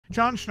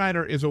John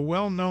Schneider is a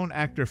well-known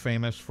actor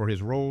famous for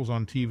his roles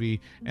on TV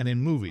and in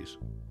movies.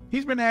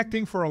 He's been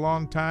acting for a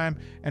long time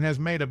and has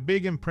made a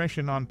big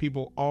impression on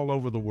people all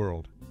over the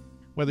world.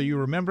 Whether you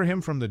remember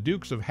him from the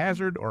Dukes of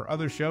Hazzard or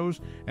other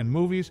shows and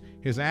movies,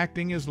 his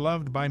acting is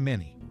loved by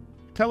many.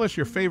 Tell us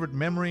your favorite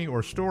memory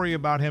or story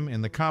about him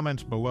in the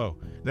comments below.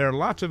 There are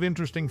lots of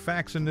interesting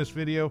facts in this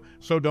video,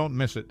 so don't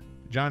miss it.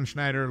 John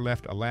Schneider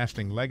left a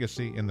lasting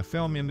legacy in the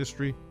film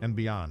industry and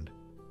beyond.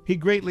 He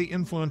greatly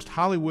influenced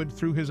Hollywood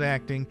through his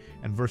acting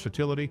and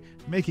versatility,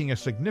 making a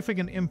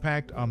significant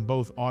impact on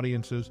both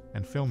audiences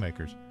and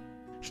filmmakers.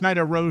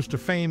 Schneider rose to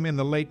fame in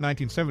the late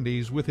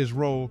 1970s with his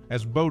role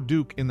as Bo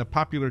Duke in the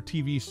popular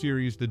TV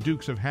series The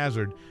Dukes of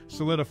Hazzard,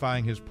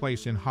 solidifying his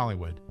place in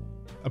Hollywood.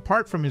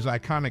 Apart from his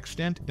iconic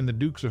stint in The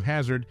Dukes of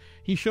Hazzard,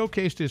 he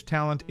showcased his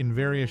talent in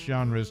various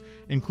genres,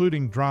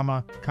 including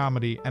drama,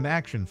 comedy, and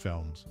action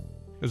films.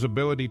 His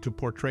ability to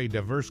portray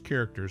diverse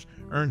characters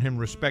earned him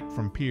respect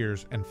from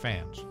peers and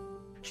fans.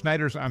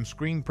 Schneider's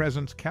on-screen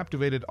presence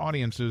captivated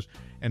audiences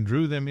and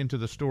drew them into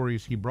the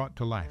stories he brought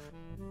to life.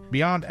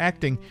 Beyond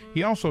acting,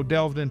 he also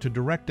delved into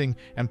directing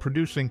and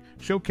producing,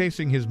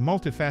 showcasing his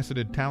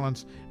multifaceted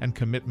talents and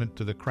commitment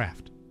to the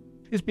craft.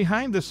 His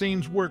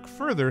behind-the-scenes work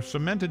further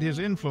cemented his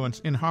influence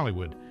in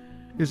Hollywood.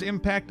 His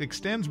impact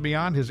extends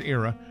beyond his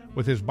era,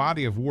 with his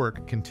body of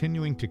work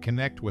continuing to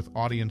connect with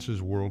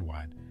audiences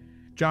worldwide.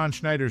 John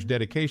Schneider's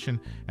dedication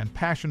and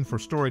passion for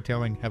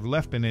storytelling have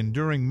left an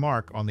enduring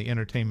mark on the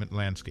entertainment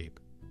landscape.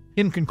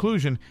 In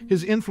conclusion,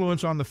 his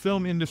influence on the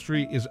film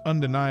industry is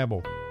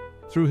undeniable.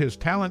 Through his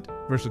talent,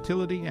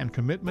 versatility, and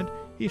commitment,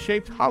 he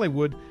shaped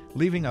Hollywood,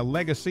 leaving a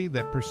legacy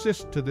that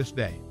persists to this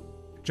day.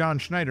 John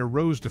Schneider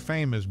rose to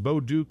fame as Bo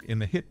Duke in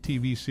the hit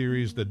TV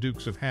series The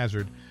Dukes of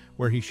Hazzard,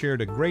 where he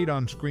shared a great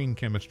on-screen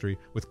chemistry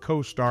with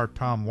co-star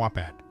Tom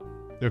Wopat.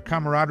 Their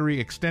camaraderie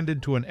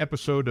extended to an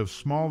episode of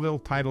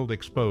Smallville titled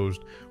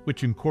Exposed,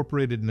 which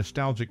incorporated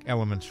nostalgic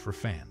elements for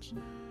fans.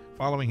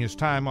 Following his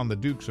time on The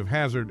Dukes of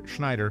Hazzard,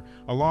 Schneider,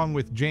 along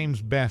with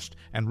James Best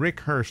and Rick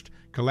Hurst,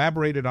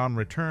 collaborated on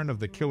Return of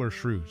the Killer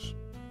Shrews.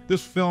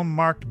 This film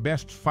marked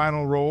Best's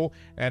final role,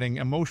 adding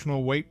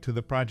emotional weight to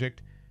the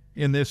project.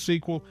 In this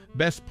sequel,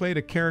 Best played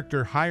a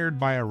character hired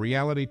by a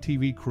reality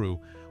TV crew,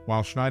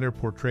 while Schneider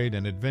portrayed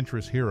an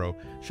adventurous hero,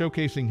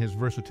 showcasing his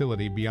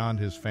versatility beyond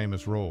his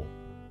famous role.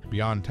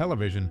 Beyond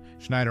television,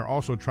 Schneider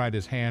also tried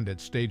his hand at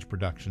stage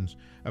productions,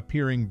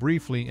 appearing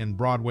briefly in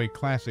Broadway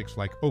classics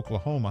like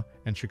Oklahoma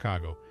and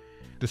Chicago.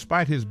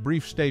 Despite his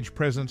brief stage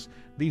presence,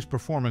 these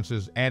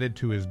performances added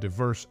to his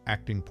diverse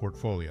acting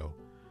portfolio.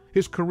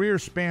 His career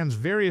spans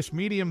various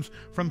mediums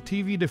from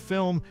TV to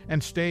film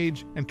and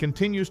stage and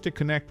continues to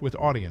connect with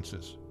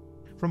audiences.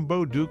 From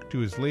Bo Duke to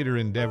his later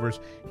endeavors,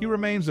 he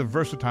remains a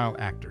versatile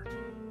actor.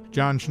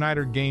 John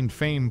Schneider gained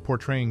fame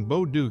portraying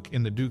Bo Duke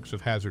in The Dukes of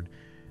Hazzard.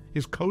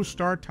 His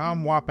co-star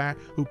Tom Wopat,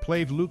 who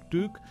played Luke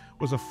Duke,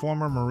 was a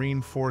former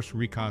Marine Force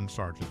Recon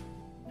Sergeant.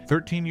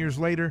 13 years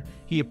later,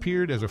 he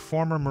appeared as a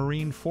former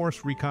Marine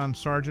Force Recon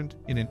Sergeant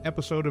in an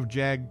episode of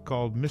JAG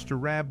called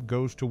Mr. Rab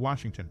Goes to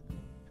Washington.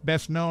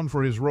 Best known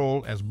for his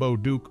role as Bo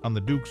Duke on The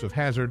Dukes of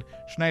Hazzard,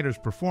 Schneider's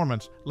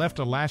performance left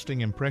a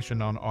lasting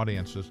impression on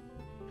audiences.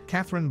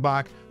 Catherine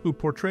Bach, who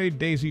portrayed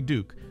Daisy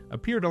Duke,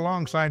 appeared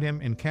alongside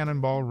him in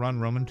Cannonball Run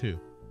Roman 2.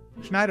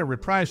 Schneider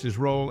reprised his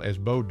role as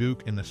Bo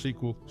Duke in the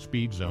sequel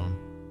Speed Zone.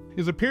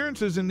 His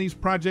appearances in these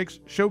projects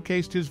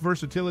showcased his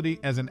versatility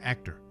as an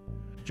actor.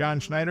 John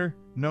Schneider,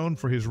 known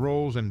for his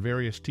roles in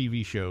various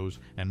TV shows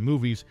and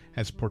movies,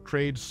 has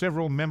portrayed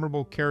several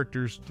memorable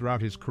characters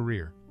throughout his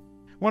career.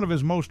 One of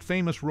his most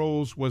famous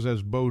roles was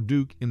as Bo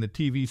Duke in the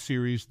TV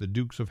series The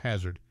Dukes of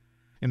Hazzard.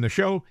 In the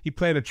show, he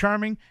played a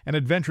charming and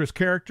adventurous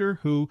character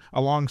who,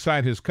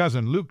 alongside his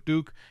cousin Luke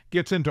Duke,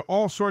 gets into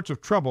all sorts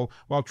of trouble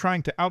while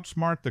trying to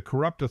outsmart the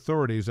corrupt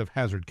authorities of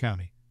Hazzard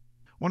County.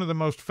 One of the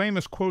most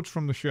famous quotes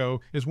from the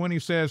show is when he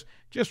says,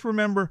 "Just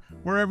remember,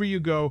 wherever you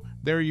go,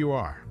 there you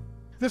are."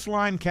 This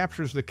line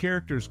captures the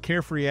character's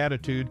carefree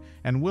attitude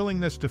and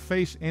willingness to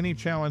face any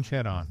challenge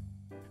head-on.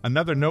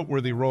 Another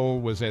noteworthy role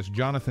was as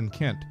Jonathan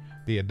Kent,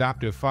 the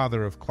adoptive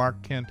father of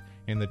Clark Kent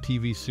in the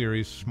TV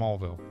series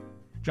Smallville.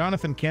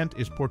 Jonathan Kent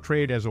is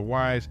portrayed as a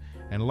wise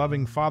and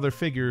loving father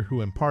figure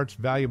who imparts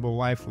valuable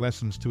life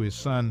lessons to his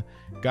son,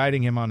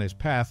 guiding him on his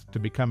path to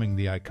becoming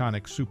the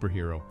iconic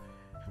superhero.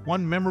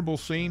 One memorable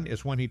scene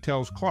is when he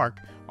tells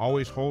Clark,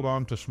 "Always hold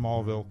on to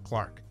Smallville,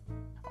 Clark."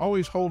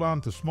 Always hold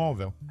on to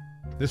Smallville.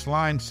 This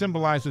line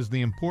symbolizes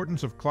the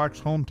importance of Clark's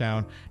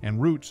hometown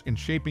and roots in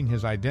shaping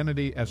his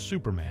identity as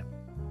Superman.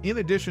 In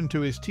addition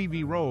to his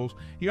TV roles,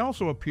 he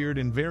also appeared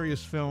in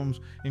various films,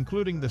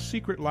 including The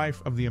Secret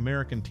Life of the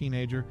American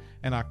Teenager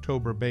and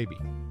October Baby.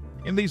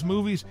 In these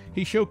movies,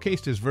 he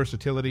showcased his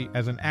versatility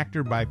as an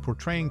actor by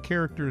portraying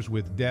characters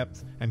with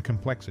depth and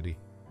complexity.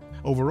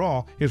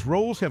 Overall, his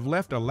roles have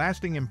left a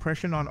lasting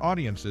impression on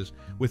audiences,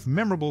 with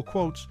memorable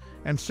quotes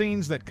and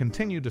scenes that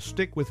continue to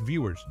stick with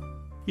viewers.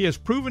 He has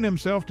proven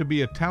himself to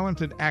be a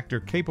talented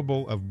actor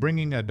capable of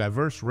bringing a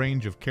diverse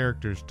range of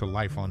characters to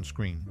life on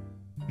screen.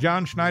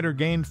 John Schneider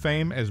gained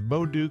fame as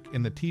Bo Duke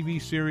in the TV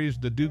series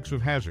The Dukes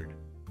of Hazzard.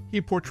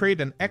 He portrayed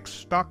an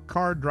ex-stock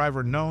car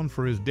driver known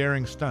for his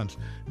daring stunts,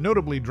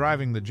 notably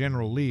driving the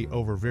General Lee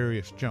over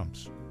various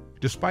jumps.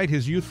 Despite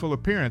his youthful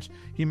appearance,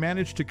 he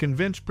managed to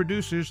convince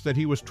producers that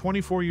he was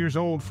 24 years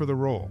old for the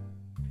role.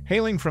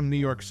 Hailing from New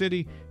York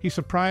City, he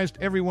surprised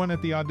everyone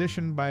at the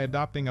audition by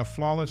adopting a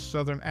flawless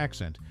Southern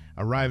accent,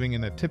 arriving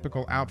in a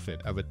typical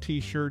outfit of a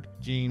t-shirt,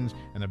 jeans,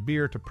 and a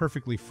beer to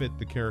perfectly fit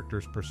the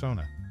character's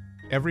persona.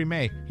 Every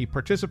May, he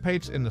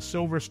participates in the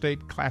Silver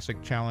State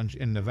Classic Challenge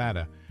in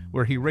Nevada,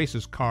 where he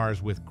races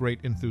cars with great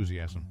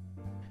enthusiasm.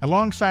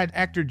 Alongside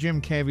actor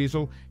Jim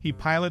Caviezel, he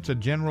pilots a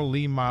General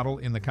Lee model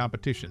in the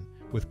competition,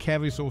 with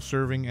Caviezel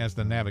serving as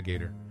the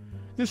navigator.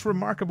 This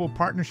remarkable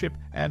partnership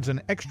adds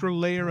an extra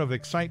layer of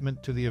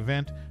excitement to the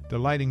event,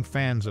 delighting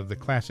fans of the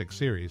classic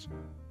series.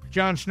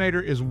 John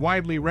Schneider is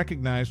widely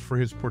recognized for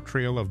his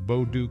portrayal of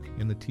Bo Duke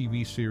in the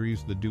TV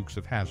series The Dukes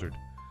of Hazzard.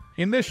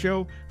 In this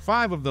show,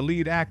 5 of the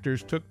lead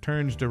actors took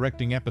turns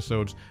directing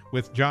episodes,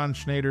 with John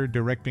Schneider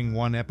directing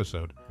one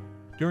episode.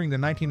 During the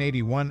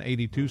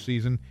 1981-82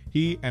 season,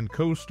 he and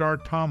co-star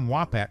Tom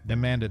Wopat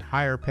demanded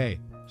higher pay,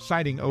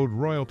 citing owed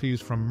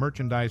royalties from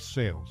merchandise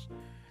sales.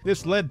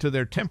 This led to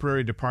their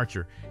temporary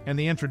departure and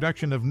the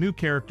introduction of new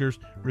characters,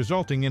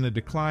 resulting in a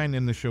decline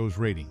in the show's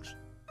ratings.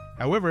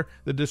 However,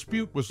 the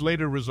dispute was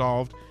later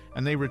resolved,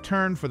 and they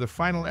returned for the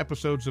final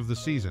episodes of the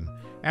season,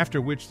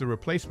 after which the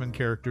replacement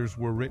characters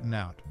were written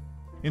out.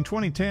 In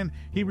 2010,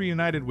 he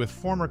reunited with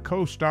former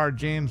co-star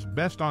James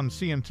Best on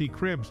CMT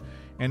Cribs,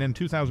 and in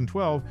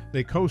 2012,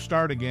 they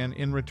co-starred again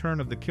in Return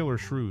of the Killer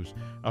Shrews,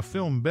 a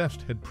film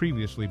Best had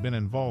previously been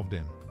involved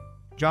in.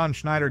 John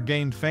Schneider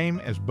gained fame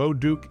as Bo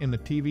Duke in the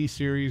TV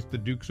series The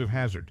Dukes of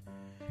Hazzard.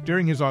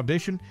 During his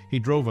audition, he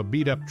drove a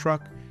beat-up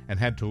truck and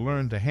had to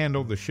learn to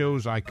handle the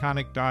show's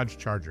iconic Dodge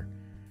Charger.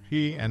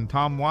 He and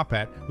Tom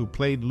Wopat, who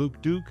played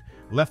Luke Duke,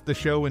 left the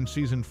show in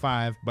Season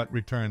 5 but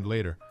returned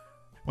later.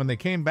 When they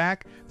came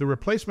back, the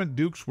replacement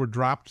Dukes were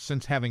dropped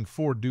since having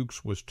 4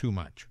 Dukes was too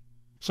much.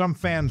 Some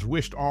fans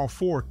wished all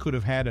 4 could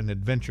have had an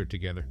adventure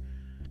together.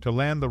 To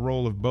land the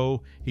role of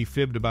Bo, he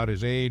fibbed about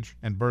his age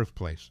and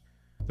birthplace.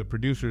 The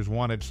producers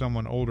wanted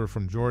someone older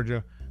from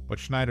Georgia, but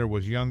Schneider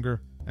was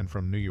younger and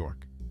from New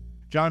York.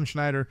 John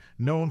Schneider,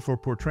 known for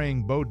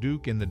portraying Bo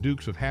Duke in The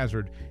Dukes of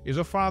Hazzard, is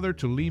a father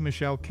to Lee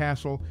Michelle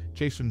Castle,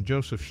 Jason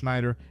Joseph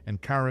Schneider,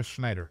 and Karis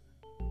Schneider.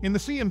 In the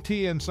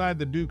CMT Inside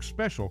the Duke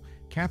special,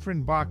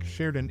 Catherine Bach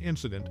shared an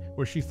incident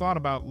where she thought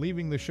about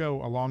leaving the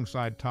show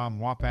alongside Tom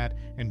Wopat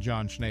and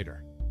John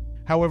Schneider.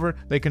 However,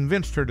 they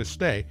convinced her to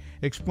stay,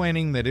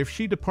 explaining that if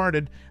she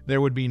departed,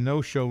 there would be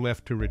no show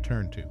left to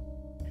return to.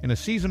 In a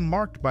season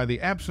marked by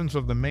the absence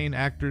of the main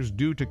actors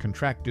due to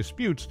contract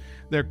disputes,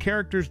 their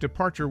characters'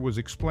 departure was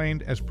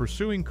explained as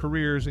pursuing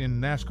careers in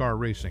NASCAR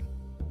racing.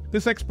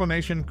 This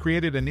explanation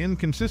created an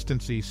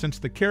inconsistency since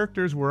the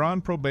characters were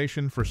on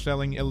probation for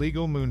selling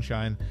illegal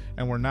moonshine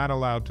and were not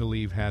allowed to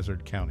leave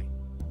Hazzard County.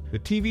 The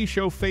TV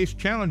show faced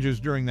challenges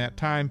during that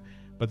time,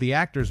 but the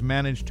actors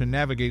managed to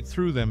navigate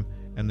through them,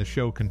 and the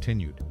show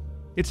continued.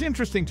 It's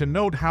interesting to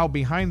note how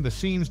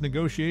behind-the-scenes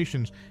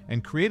negotiations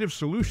and creative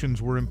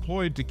solutions were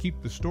employed to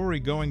keep the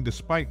story going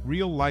despite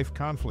real-life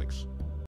conflicts.